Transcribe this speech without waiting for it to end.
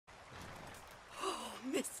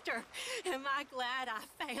mister. Am I glad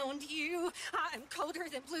I found you? I am colder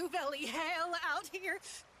than bluebelly hell out here.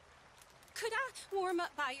 Could I warm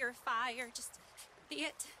up by your fire just a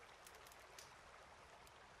bit?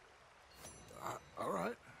 All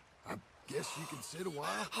right. I guess you can sit a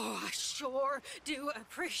while. Oh, I sure do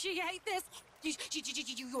appreciate this.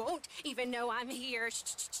 You won't even know I'm here.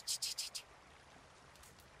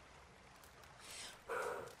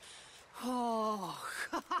 Oh,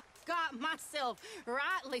 got myself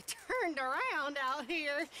rightly turned around out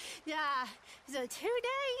here. Is it 2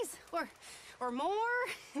 days or more?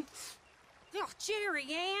 Oh, Jerry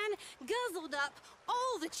Ann guzzled up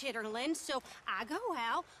all the chitterlings, so I go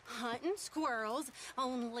out hunting squirrels.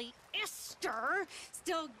 Only Esther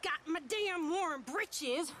still got my damn warm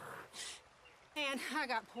britches. And I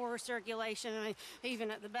got poor circulation,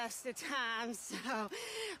 even at the best of times. So,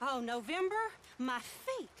 November, my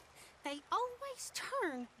feet, they always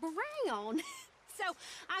turn brown. So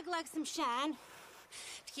I glug some shine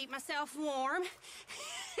to keep myself warm.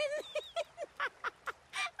 I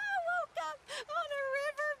woke up on a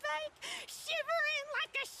riverbank, shivering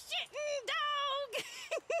like a shitting dog.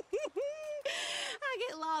 I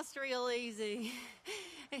get lost real easy.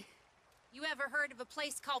 You ever heard of a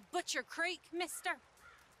place called Butcher Creek, mister?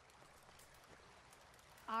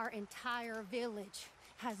 Our entire village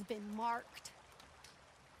has been marked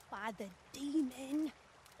by the demon,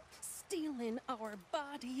 stealing our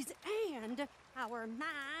bodies and our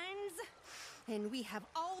minds. And we have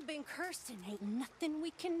all been cursed, and ain't nothing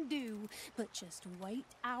we can do but just wait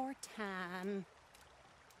our time.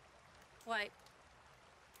 Wait.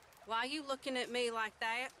 Why you looking at me like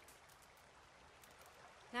that?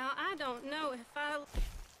 Now, I don't know if I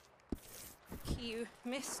like you,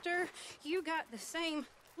 mister. You got the same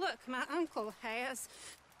look my uncle has.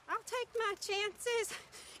 I'll take my chances.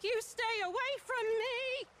 You stay away from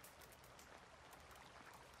me.